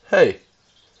Hey,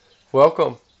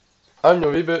 welcome. I'm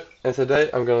Wiebe and today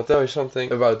I'm gonna tell you something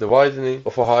about the widening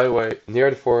of a highway near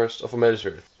the forest of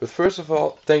Amelisweerd. But first of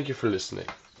all, thank you for listening.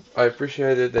 I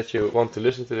appreciate it that you want to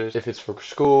listen to this, if it's for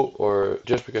school or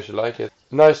just because you like it.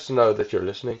 Nice to know that you're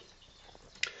listening.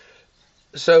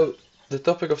 So, the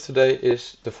topic of today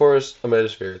is the forest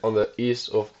Amelisweerd on the east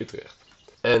of Utrecht.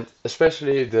 And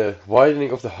especially the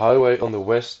widening of the highway on the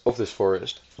west of this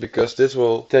forest, because this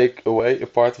will take away a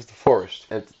part of the forest.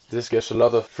 And this gives a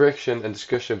lot of friction and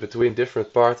discussion between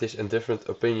different parties and different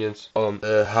opinions on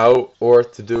how or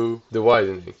to do the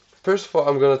widening. First of all,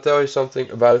 I'm going to tell you something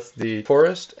about the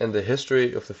forest and the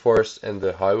history of the forest and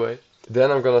the highway.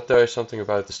 Then I'm going to tell you something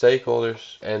about the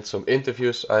stakeholders and some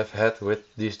interviews I've had with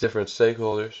these different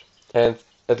stakeholders. And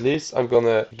at least I'm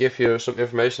gonna give you some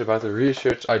information about the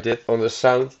research I did on the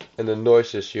sound and the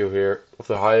noises you hear of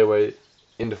the highway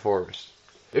in the forest.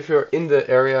 If you're in the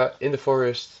area, in the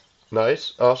forest,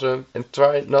 nice, awesome, and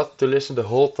try not to listen the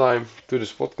whole time to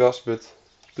this podcast, but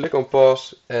click on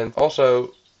pause and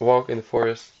also walk in the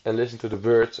forest and listen to the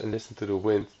birds and listen to the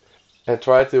wind and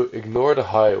try to ignore the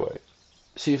highway.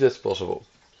 See if that's possible.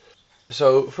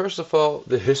 So first of all,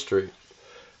 the history.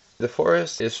 The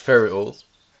forest is very old.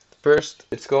 First,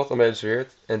 it's called Amelisweerd,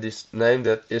 and this name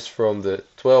that is from the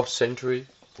 12th century,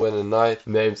 when a knight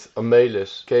named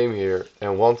Amelis came here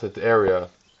and wanted the area.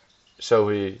 So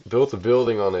he built a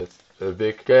building on it, a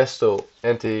big castle,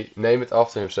 and he named it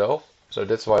after himself. So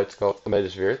that's why it's called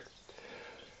Amelisweerd.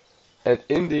 And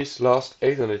in these last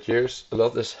 800 years, a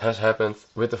lot has happened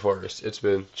with the forest. It's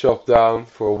been chopped down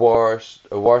for wars,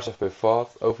 wars have been fought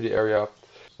over the area.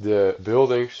 The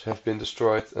buildings have been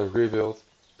destroyed and rebuilt.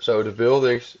 So the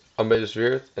buildings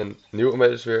Amelisweerd and New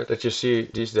Amelisweerd that you see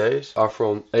these days are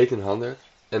from 1800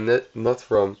 and not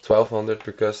from 1200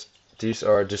 because these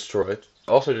are destroyed.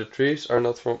 Also the trees are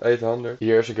not from 800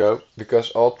 years ago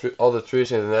because all the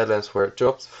trees in the Netherlands were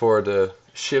chopped for the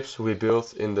ships we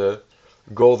built in the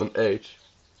Golden Age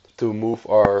to move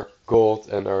our gold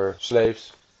and our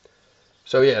slaves.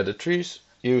 So yeah, the trees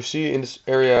you see in this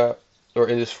area or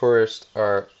in this forest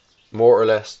are more or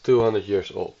less 200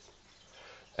 years old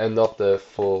and not the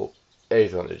full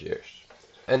 800 years.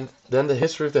 And then the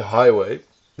history of the highway.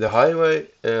 The highway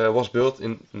was built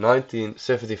in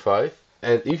 1975,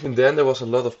 and even then there was a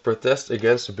lot of protest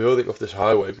against the building of this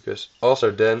highway because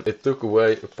also then it took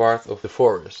away a part of the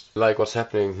forest, like what's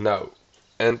happening now.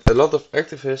 And a lot of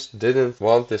activists didn't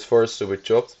want this forest to be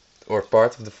chopped or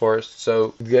part of the forest,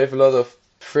 so it gave a lot of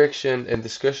friction and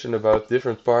discussion about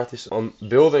different parties on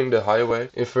building the highway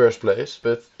in first place.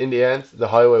 But in the end, the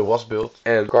highway was built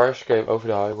and cars came over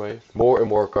the highway, more and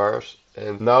more cars.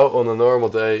 And now on a normal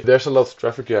day, there's a lot of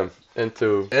traffic jam. And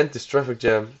to end this traffic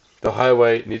jam, the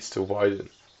highway needs to widen.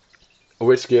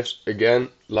 Which gives, again,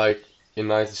 like in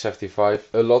 1975,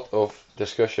 a lot of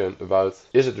discussion about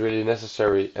is it really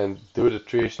necessary and do the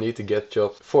trees need to get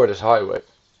chopped for this highway.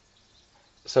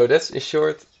 So that's in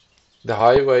short the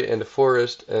highway and the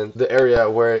forest and the area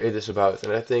where it is about.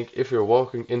 And I think if you're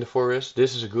walking in the forest,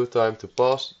 this is a good time to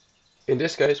pause. In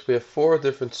this case, we have four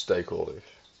different stakeholders.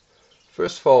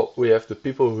 First of all, we have the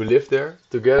people who live there,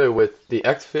 together with the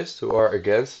activists who are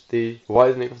against the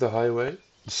widening of the highway.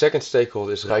 The second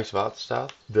stakeholder is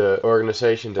Rijkswaterstaat, the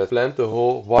organization that planned the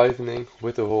whole widening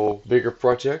with the whole bigger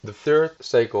project. The third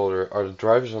stakeholder are the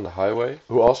drivers on the highway,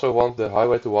 who also want the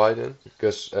highway to widen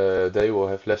because they will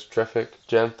have less traffic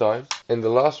jam time. And the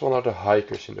last one are the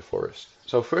hikers in the forest.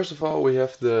 So first of all, we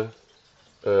have the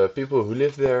people who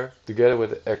live there together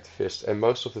with the activists, and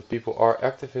most of the people are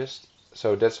activists,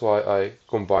 so that's why I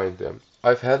combined them.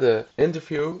 I've had an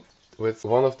interview with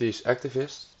one of these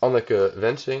activists, Anneke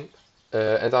Wensing.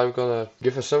 And I'm gonna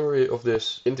give a summary of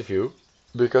this interview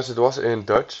because it was in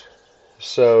Dutch,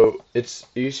 so it's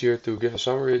easier to give a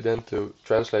summary than to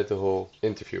translate the whole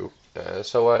interview.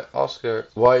 So I asked her,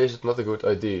 why is it not a good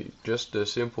idea? Just a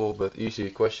simple but easy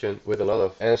question with a lot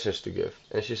of answers to give.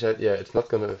 And she said, yeah, it's not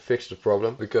gonna fix the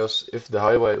problem because if the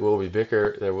highway will be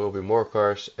bigger, there will be more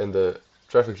cars and the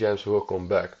traffic jams will come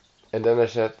back. And then I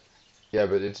said, yeah,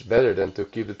 but it's better than to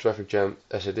keep the traffic jam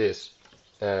as it is.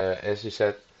 And she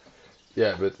said,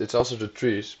 yeah, but it's also the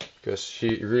trees, because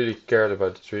she really cared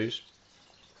about the trees.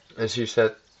 And she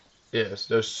said, yes,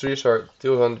 those trees are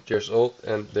 200 years old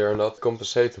and they are not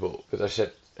compensatable. But I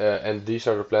said, and these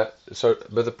are the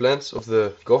but the plans of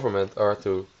the government are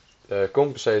to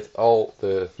compensate all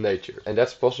the nature. And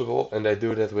that's possible, and they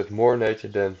do that with more nature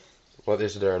than what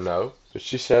is there now. But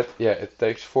she said, yeah, it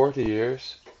takes 40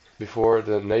 years before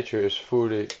the nature is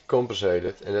fully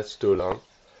compensated, and that's too long.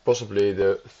 Possibly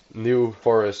the new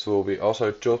forest will be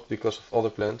also chopped because of other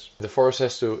plants. The forest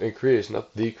has to increase,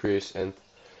 not decrease, and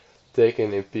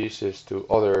taken in pieces to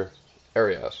other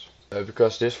areas.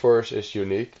 Because this forest is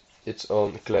unique, it's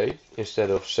on clay instead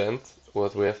of sand,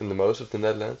 what we have in the most of the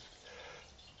Netherlands,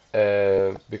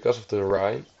 because of the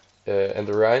Rhine. And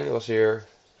the Rhine was here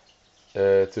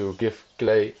to give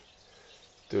clay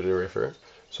to the river.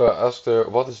 So I asked her,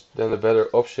 what is then a better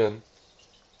option?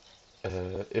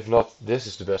 If not, this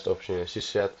is the best option. And she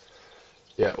said,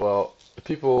 yeah, well,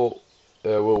 people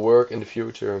will work in the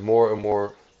future more and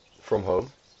more from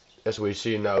home, as we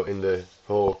see now in the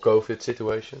whole COVID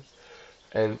situation.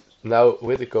 And now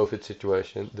with the COVID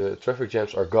situation, the traffic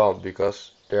jams are gone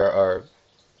because there are,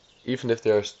 even if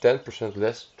there's 10%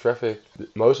 less traffic,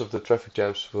 most of the traffic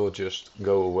jams will just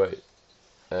go away.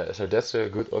 So that's a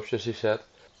good option, she said.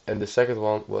 And the second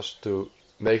one was to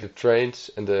make the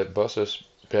trains and the buses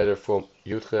better from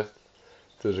Utrecht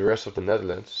to the rest of the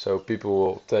Netherlands, so people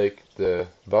will take the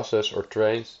buses or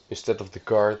trains instead of the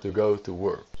car to go to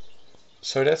work.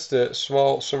 So that's the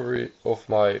small summary of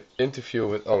my interview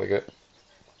with Anneke.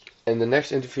 And the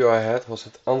next interview I had was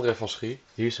with André van Schie.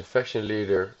 He's a faction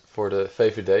leader for the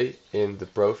VVD in the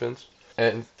province.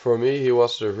 And for me, he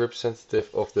was the representative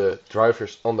of the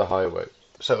drivers on the highway.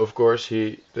 So of course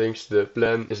he thinks the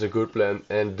plan is a good plan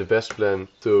and the best plan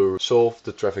to solve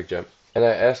the traffic jam. And I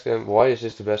asked him, why is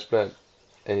this the best plan?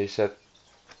 And he said,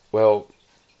 well,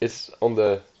 it's on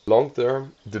the long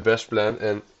term the best plan,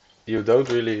 and you don't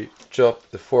really chop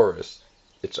the forest.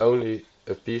 It's only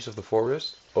a piece of the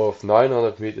forest of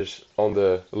 900 meters on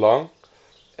the long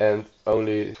and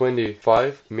only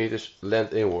 25 meters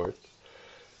land inward.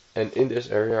 And in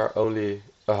this area only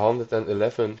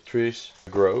 111 trees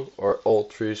grow, or all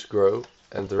trees grow,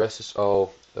 and the rest is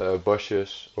all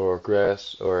bushes or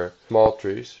grass or small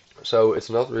trees. So it's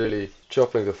not really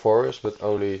chopping the forest, but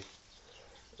only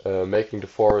making the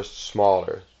forest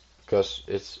smaller, because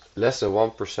it's less than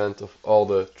 1% of all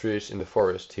the trees in the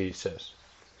forest, he says.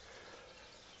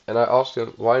 And I asked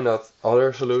him, why not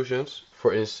other solutions?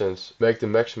 For instance, make the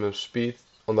maximum speed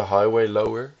on the highway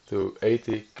lower to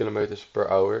 80 kilometers per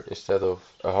hour instead of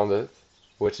 100,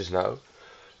 which is now.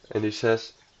 And he said,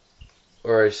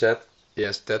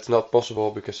 yes, that's not possible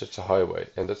because it's a highway.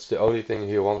 And that's the only thing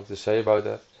he wanted to say about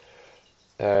that.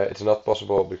 It's not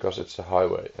possible because it's a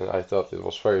highway. And I thought it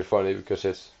was very funny because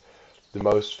it's the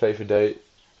most VVD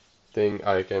thing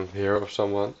I can hear of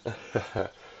someone.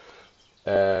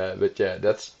 But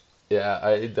yeah,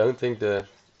 I don't think the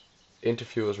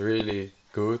interview was really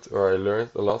good, or I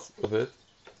learned a lot of it.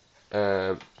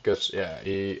 Because yeah,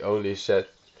 he only said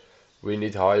we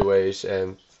need highways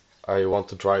and I want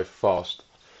to drive fast.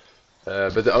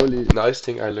 But the only nice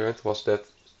thing I learned was that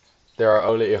there are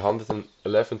only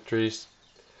 111 trees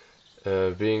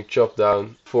being chopped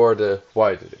down for the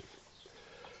widening.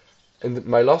 And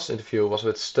my last interview was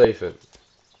with Steven.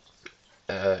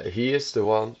 He is the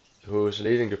one who is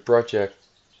leading the project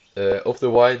of the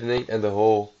widening and the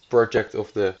whole project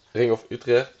of the Ring of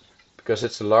Utrecht, because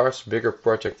it's a large, bigger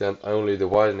project than only the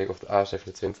widening of the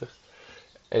A27.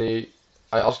 And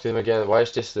I asked him again, why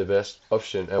is this the best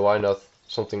option and why not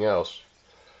something else?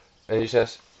 And he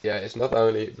says, yeah, it's not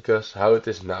only because how it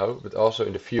is now, but also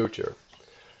in the future.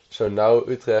 So now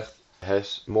Utrecht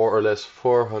has more or less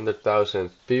 400,000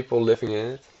 people living in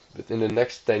it, but in the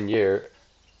next 10 years,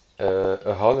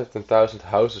 100,000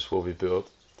 houses will be built.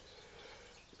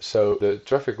 So the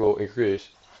traffic will increase.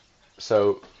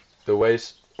 So the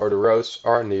ways or the roads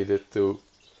are needed to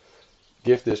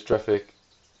give this traffic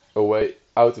away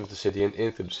out of the city and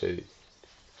into the city.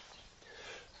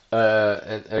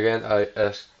 And again, I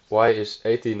asked, why is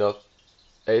 80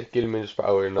 kilometers per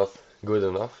hour not good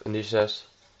enough? And he says,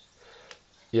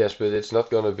 yes, but it's not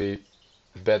gonna be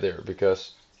better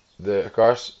because the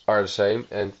cars are the same,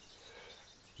 and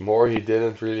more he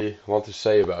didn't really want to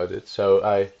say about it. So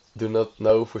I do not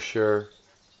know for sure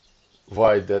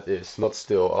why that is. Not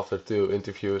still, after 2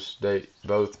 interviews, they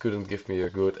both couldn't give me a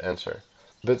good answer.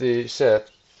 But he said,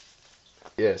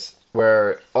 yes,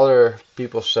 where other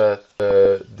people said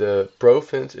the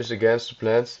province is against the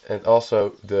plans and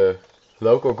also the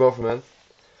local government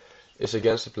is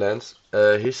against the plans,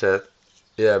 he said,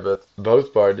 yeah, but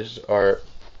both parties are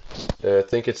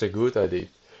think it's a good idea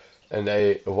and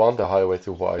they want the highway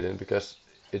to widen because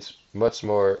it's much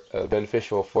more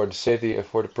beneficial for the city and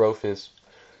for the province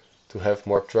to have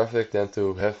more traffic than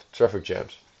to have traffic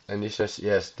jams. And he says,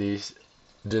 yes,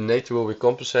 the nature will be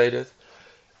compensated,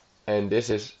 and this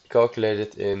is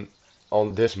calculated in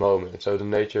on this moment. So the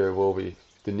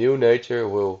new nature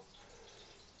will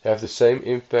have the same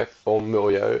impact on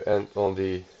milieu and on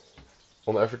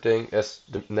everything as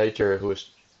the nature who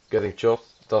is getting chopped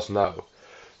does now.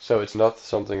 So it's not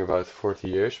something about 40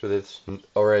 years, but it's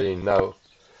already now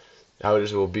how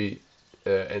this will be.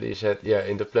 And he said, yeah,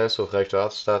 in the plans of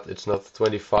Rijkswaterstaat, it's not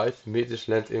 25 meters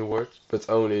land inward, but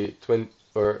only 20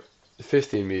 or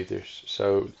 15 meters.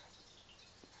 So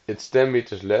it's 10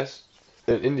 meters less.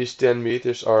 And in these 10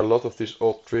 meters are a lot of these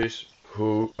old trees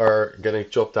who are getting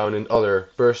chopped down in other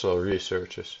personal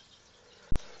researches.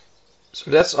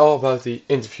 So that's all about the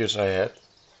interviews I had.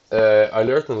 I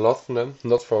learned a lot from them,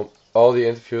 not from all the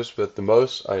interviews, but the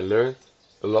most I learned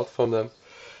a lot from them.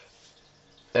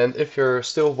 And if you're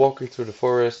still walking through the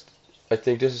forest, I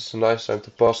think this is a nice time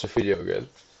to pause the video again.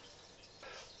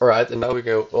 Alright, and now we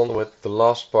go on with the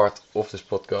last part of this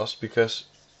podcast, because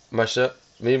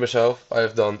myself, I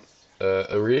have done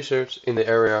a research in the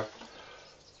area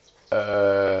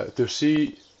to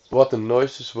see what the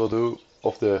noises will do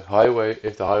of the highway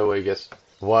if the highway gets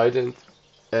widened,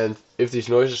 and if these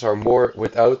noises are more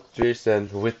without trees than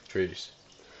with trees.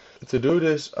 To do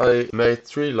this, I made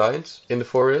 3 lines in the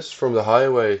forest from the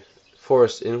highway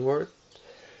forest inward,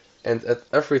 and at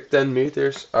every 10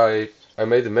 meters I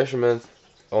made a measurement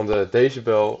on the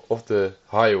decibel of the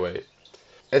highway.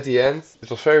 At the end,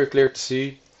 it was very clear to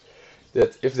see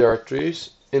that if there are trees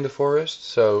in the forest,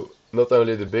 so not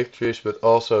only the big trees but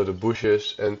also the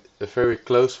bushes and a very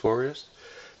close forest,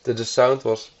 that the sound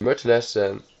was much less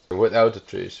than without the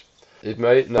trees. It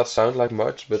may not sound like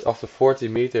much, but after 40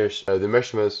 meters the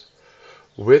measurements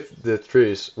with the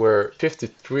trees were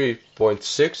 53.6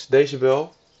 decibel,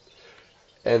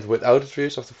 and without the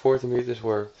trees after 40 meters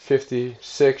were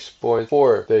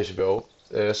 56.4 decibel.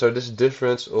 So this is a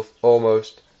difference of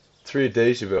almost 3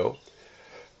 decibel.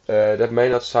 That may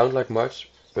not sound like much,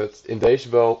 but in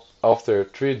decibel, after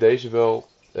 3 decibel,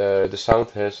 the sound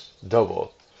has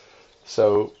doubled.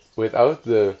 So without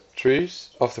the trees,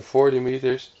 after 40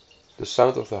 meters, the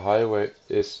sound of the highway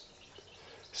is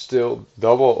still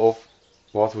double of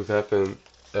what would happen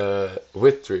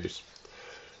with trees.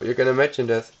 You can imagine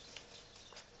that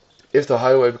if the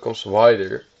highway becomes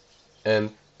wider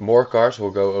and more cars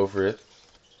will go over it,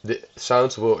 the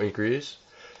sounds will increase,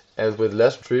 and with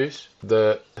less trees,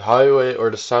 the highway or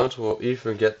the sounds will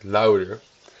even get louder.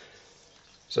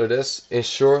 So that's in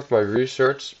short my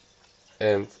research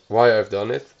and why I've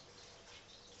done it.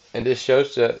 And this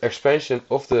shows that expansion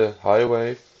of the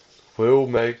highway will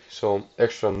make some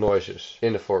extra noises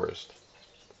in the forest.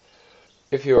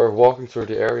 If you are walking through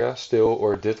the area still,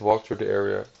 or did walk through the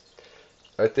area,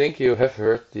 I think you have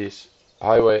heard this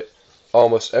highway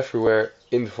almost everywhere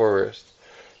in the forest.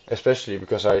 Especially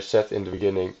because I said in the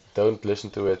beginning, don't listen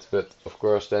to it, but of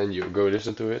course then you go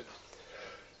listen to it.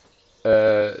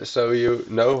 So you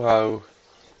know how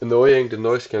annoying the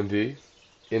noise can be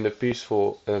in a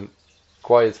peaceful and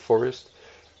quiet forest.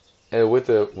 And with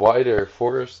a wider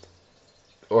forest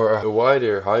or a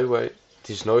wider highway,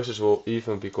 these noises will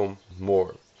even become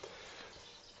more.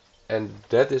 And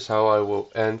that is how I will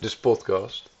end this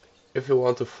podcast. If you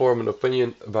want to form an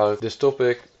opinion about this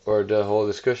topic or the whole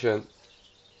discussion,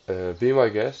 be my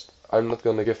guest. I'm not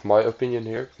gonna give my opinion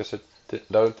here because I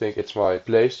don't think it's my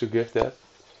place to give that.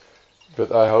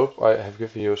 But I hope I have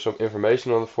given you some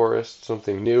information on the forest,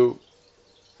 something new,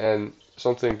 and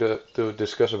something to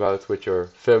discuss about with your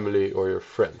family or your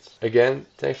friends. Again,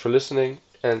 thanks for listening,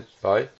 and bye.